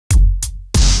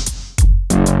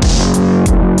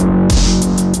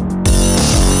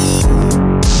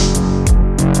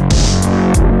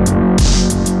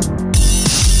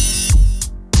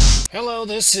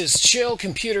this is Chill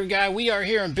Computer Guy. We are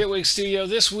here in Bitwig Studio.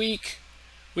 This week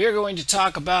we are going to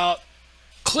talk about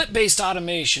clip-based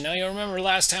automation. Now you'll remember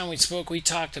last time we spoke we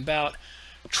talked about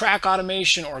track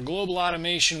automation or global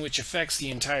automation, which affects the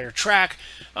entire track.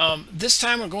 This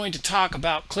time we're going to talk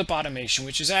about clip automation,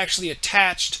 which is actually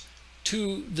attached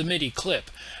to the MIDI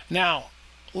clip. Now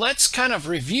let's kind of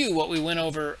review what we went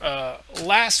over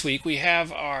last week. We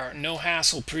have our no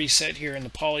hassle preset here in the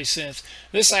polysynth.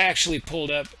 This I actually pulled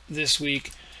up this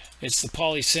week. It's the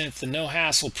polysynth, the no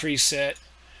hassle preset.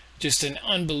 Just an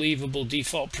unbelievable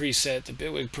default preset that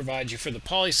Bitwig provides you for the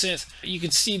polysynth. You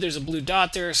can see there's a blue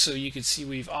dot there, so you can see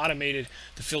we've automated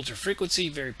the filter frequency.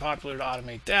 Very popular to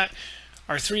automate that.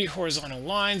 Our 3 horizontal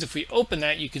lines, if we open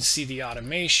that, you can see the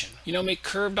automation. You know, make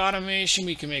curved automation,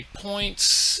 we can make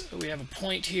points. We have a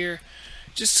point here.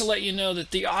 Just to let you know that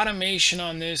the automation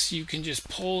on this, you can just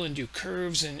pull and do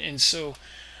curves, and so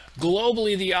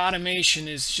globally the automation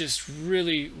is just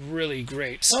really, really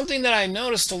great. Something that I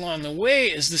noticed along the way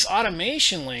is this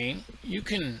automation lane, you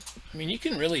can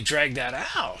really drag that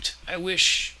out. I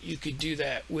wish you could do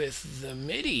that with the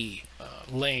MIDI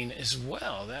lane as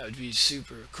well. That would be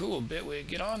super cool. Bitwig,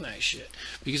 get on that shit.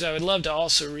 Because I would love to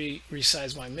also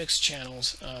resize my mix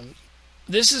channels.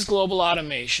 This is global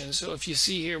automation, so if you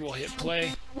see here, we'll hit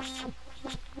play.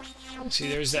 See,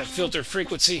 there's that filter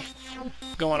frequency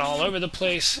going all over the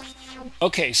place.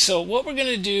 Okay, so what we're going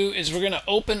to do is we're going to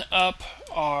open up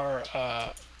our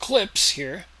clips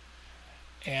here,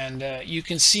 and you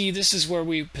can see this is where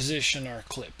we position our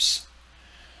clips.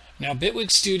 Now Bitwig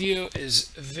Studio is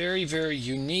very, very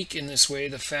unique in this way,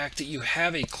 the fact that you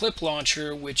have a clip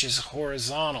launcher which is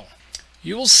horizontal.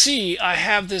 You will see I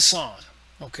have this on.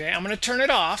 Okay, I'm going to turn it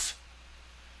off,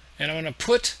 and I'm going to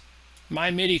put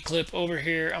my MIDI clip over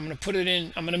here. I'm going to put it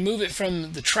in, I'm going to move it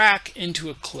from the track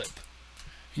into a clip.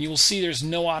 And you will see there's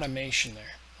no automation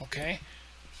there. Okay,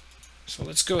 so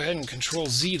let's go ahead and Control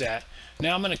Z that.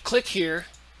 Now I'm going to click here,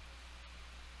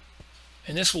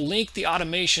 and this will link the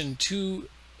automation to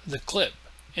the clip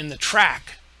in the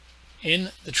track.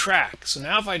 So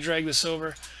now if I drag this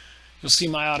over, you'll see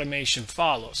my automation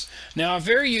follows. Now a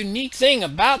very unique thing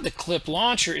about the clip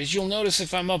launcher is you'll notice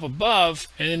if I'm up above,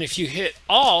 and then if you hit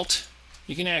Alt,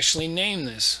 you can actually name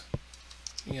this,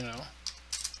 you know,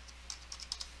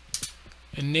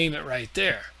 and name it right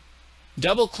there.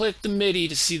 Double click the MIDI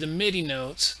to see the MIDI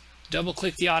notes. Double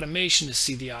click the automation to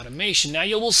see the automation. Now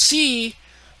you will see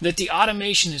that the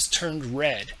automation has turned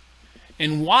red.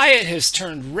 And why it has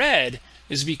turned red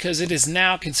is because it is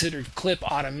now considered clip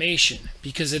automation,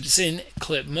 because it's in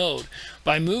clip mode.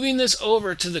 By moving this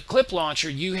over to the clip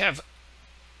launcher, you have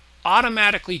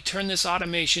automatically turned this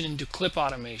automation into clip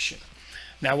automation.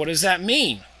 Now what does that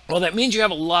mean? Well, that means you have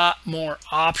a lot more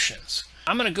options.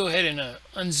 I'm going to go ahead and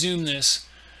unzoom this.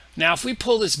 Now if we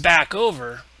pull this back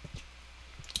over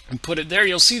and put it there,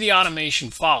 you'll see the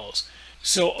automation follows.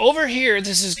 So over here,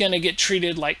 this is going to get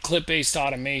treated like clip-based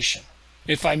automation.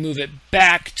 If I move it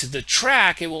back to the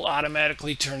track, it will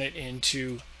automatically turn it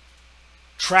into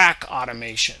track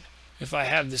automation. If I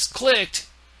have this clicked,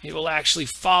 it will actually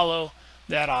follow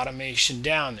that automation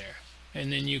down there.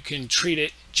 And then you can treat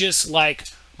it just like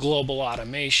global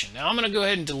automation. Now I'm going to go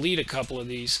ahead and delete a couple of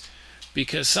these,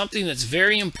 because something that's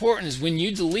very important is when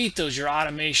you delete those, your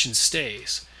automation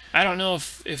stays. I don't know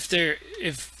if the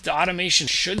automation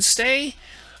should stay,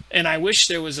 and I wish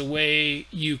there was a way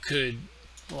you could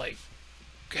like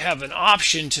have an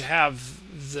option to have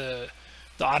the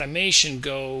automation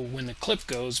go when the clip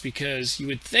goes, because you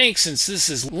would think since this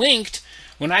is linked,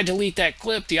 when I delete that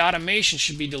clip, the automation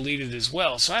should be deleted as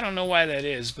well. So I don't know why that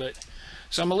is, but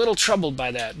so I'm a little troubled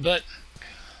by that. But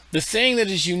the thing that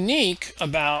is unique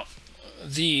about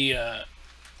the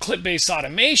clip-based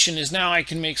automation is now I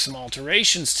can make some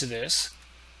alterations to this.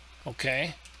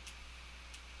 Okay,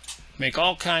 make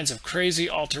all kinds of crazy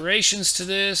alterations to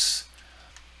this.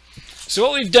 So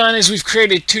what we've done is we've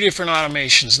created 2 different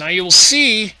automations. Now you will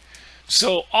see,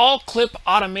 so all clip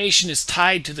automation is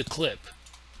tied to the clip.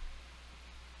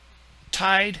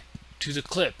 Tied to the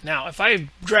clip. Now if I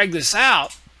drag this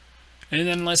out, and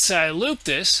then let's say I loop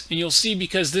this, and you'll see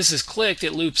because this is clicked,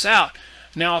 it loops out.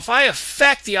 Now if I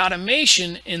affect the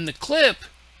automation in the clip,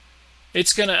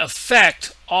 it's going to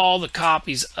affect all the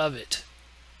copies of it.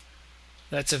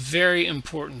 That's a very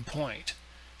important point.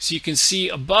 So you can see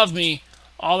above me,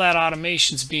 all that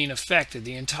automation is being affected.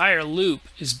 The entire loop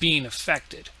is being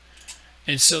affected.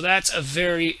 And so that's a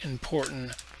very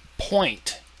important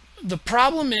point. The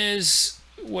problem is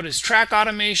what is track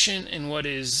automation and what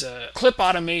is clip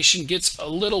automation gets a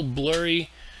little blurry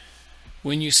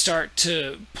when you start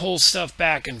to pull stuff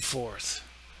back and forth.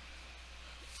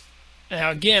 Now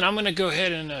again, I'm going to go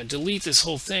ahead and delete this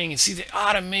whole thing, and see the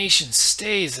automation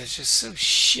stays. That's just so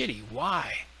shitty.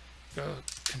 Why? Go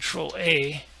Control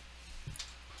A.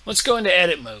 Let's go into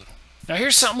edit mode. Now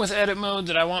here's something with edit mode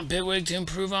that I want Bitwig to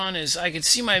improve on, is I can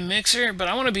see my mixer, but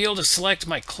I want to be able to select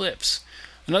my clips.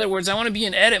 In other words, I want to be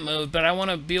in edit mode, but I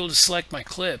want to be able to select my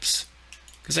clips.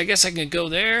 Because I guess I can go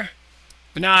there,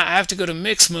 but now I have to go to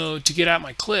mix mode to get out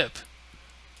my clip.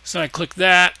 So I click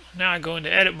that. Now I go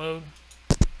into edit mode.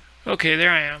 Okay, there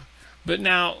I am. But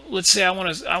now let's say I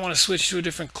want to switch to a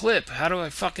different clip. How do I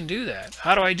fucking do that?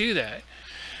 How do I do that?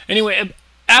 Anyway,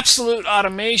 absolute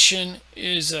automation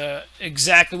is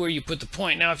exactly where you put the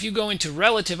point. Now if you go into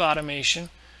relative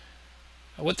automation,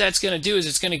 what that's going to do is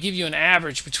it's going to give you an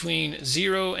average between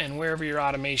 0 and wherever your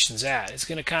automation's at. It's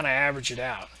going to kind of average it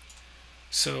out.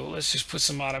 So let's just put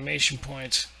some automation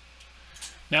points.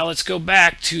 Now let's go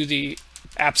back to the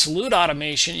absolute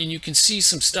automation, and you can see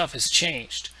some stuff has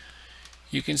changed.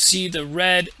 You can see the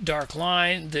red dark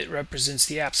line that represents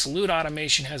the absolute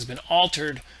automation has been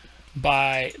altered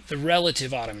by the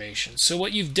relative automation. So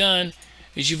what you've done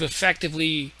is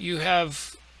you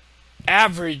have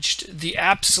averaged the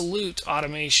absolute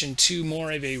automation to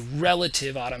more of a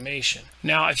relative automation.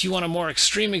 Now if you want a more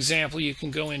extreme example, you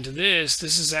can go into this.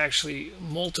 This is actually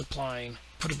multiplying.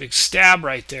 Put a big stab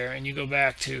right there, and you go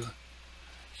back to,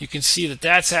 you can see that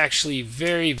that's actually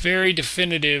very, very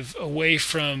definitive away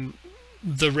from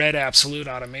the red absolute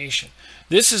automation.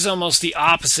 This is almost the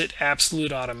opposite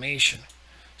absolute automation.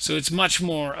 So it's much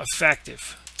more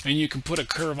effective. And you can put a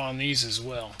curve on these as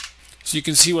well. So you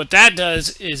can see what that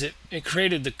does is it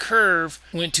created the curve,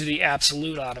 went to the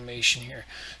absolute automation here.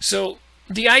 So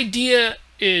the idea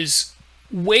is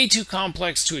way too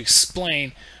complex to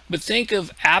explain, but think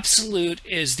of absolute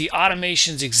as the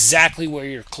automation's exactly where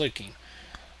you're clicking.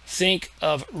 Think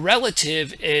of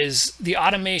relative as the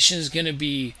automation is going to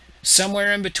be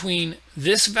somewhere in between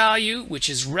this value, which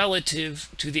is relative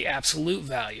to the absolute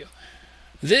value.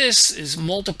 This is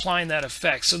multiplying that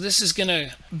effect. So this is going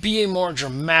to be more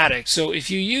dramatic. So if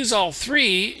you use all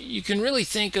three, you can really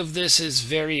think of this as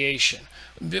variation.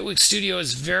 Bitwig Studio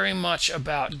is very much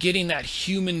about getting that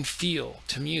human feel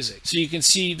to music. So you can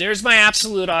see there's my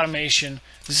absolute automation.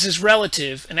 This is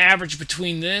relative, an average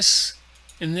between this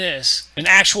and this. An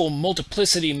actual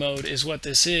multiplicity mode is what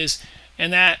this is.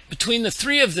 And that between the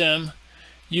three of them,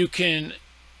 you can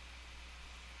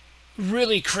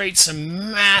really create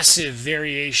some massive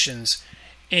variations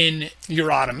in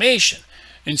your automation.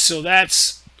 And so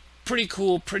that's pretty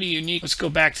cool, pretty unique. Let's go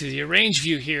back to the arrange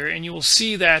view here, and you will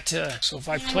see that, so if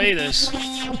I play this,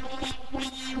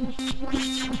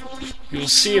 you'll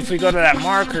see if we go to that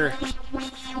marker,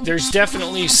 there's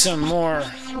definitely some more.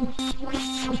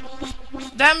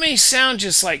 That may sound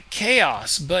just like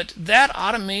chaos, but that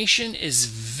automation is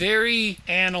very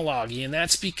analog-y, and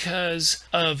that's because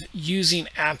of using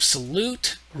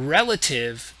absolute,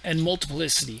 relative, and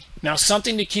multiplicity. Now,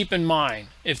 something to keep in mind,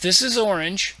 if this is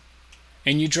orange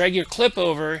and you drag your clip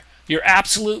over, your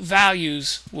absolute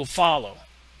values will follow.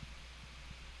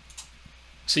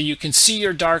 So you can see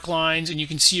your dark lines and you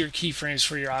can see your keyframes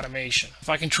for your automation. If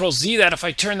I Control Z that, if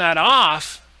I turn that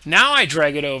off, now I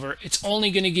drag it over, it's only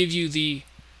going to give you the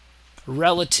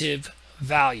relative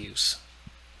values.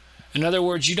 In other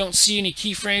words, you don't see any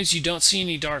keyframes, you don't see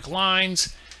any dark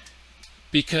lines,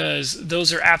 because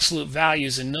those are absolute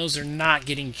values and those are not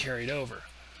getting carried over.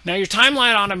 Now your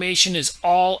timeline automation is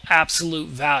all absolute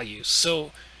values.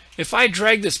 So if I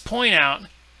drag this point out,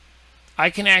 I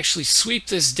can actually sweep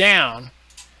this down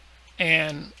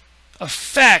and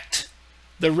affect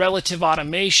the relative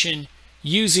automation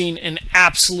using an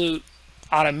absolute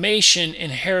automation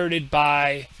inherited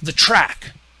by the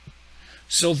track.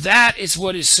 So that is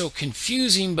what is so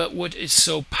confusing, but what is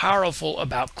so powerful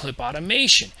about clip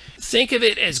automation. Think of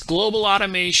it as global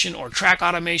automation or track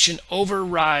automation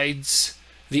overrides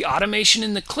the automation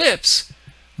in the clips,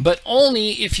 but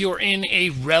only if you're in a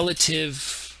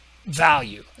relative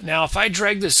value. Now if I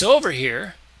drag this over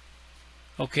here,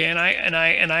 okay, and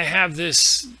I have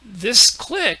this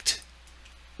clicked,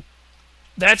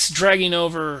 that's dragging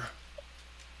over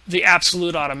the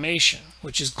absolute automation,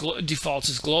 which is defaults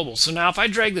as global. So now if I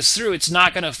drag this through, it's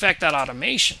not going to affect that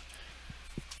automation.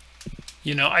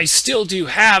 You know, I still do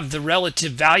have the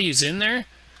relative values in there,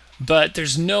 but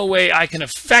there's no way I can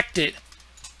affect it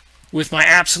with my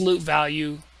absolute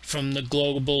value from the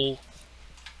global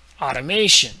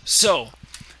automation. So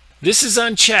this is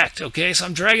unchecked, okay? So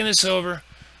I'm dragging this over.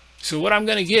 So what I'm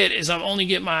going to get is I'm only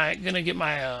going to get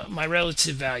my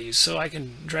relative values, so I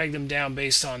can drag them down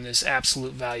based on this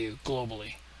absolute value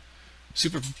globally.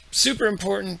 Super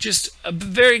important. Just a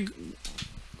very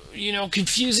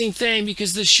confusing thing,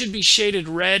 because this should be shaded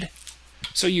red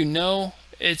so you know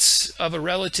it's of a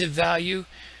relative value,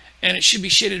 and it should be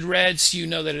shaded red so you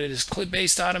know that it is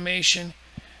clip-based automation.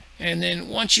 And then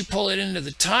once you pull it into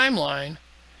the timeline,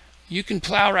 you can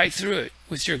plow right through it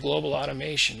with your global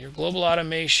automation. Your global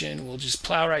automation will just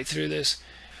plow right through this.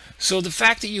 So the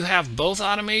fact that you have both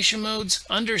automation modes,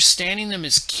 understanding them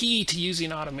is key to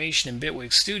using automation in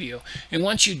Bitwig Studio. And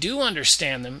once you do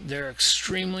understand them, they're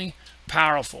extremely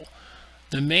powerful.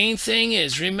 The main thing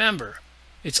is, remember,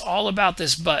 it's all about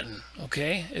this button,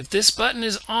 okay? If this button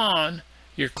is on,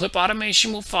 your clip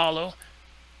automation will follow,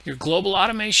 your global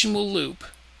automation will loop,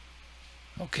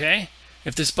 okay?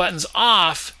 If this button's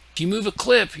off, if you move a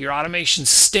clip, your automation's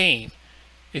staying.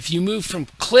 If you move from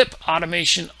clip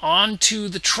automation onto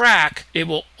the track, it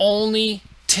will only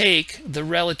take the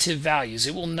relative values.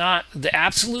 It will not, the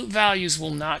absolute values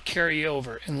will not carry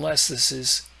over unless this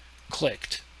is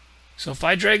clicked. So if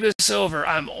I drag this over,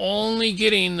 I'm only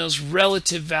getting those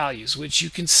relative values, which you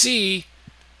can see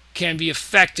can be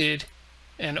affected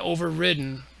and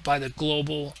overridden by the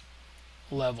global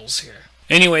levels here.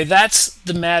 Anyway, that's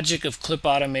the magic of clip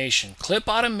automation. Clip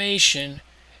automation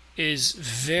is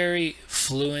very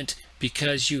fluent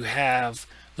because you have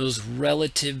those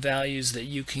relative values that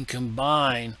you can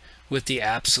combine with the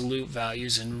absolute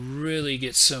values and really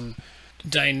get some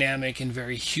dynamic and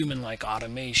very human-like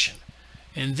automation.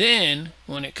 And then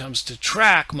when it comes to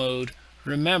track mode,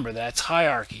 remember, that's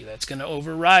hierarchy. That's going to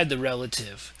override the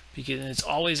relative because it's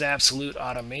always absolute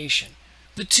automation.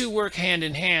 The two work hand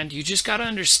in hand. You just got to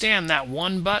understand that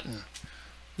one button.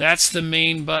 That's the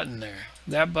main button there.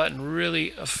 That button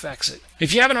really affects it.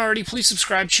 If you haven't already, please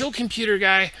subscribe. Chill Computer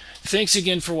Guy. Thanks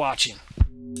again for watching.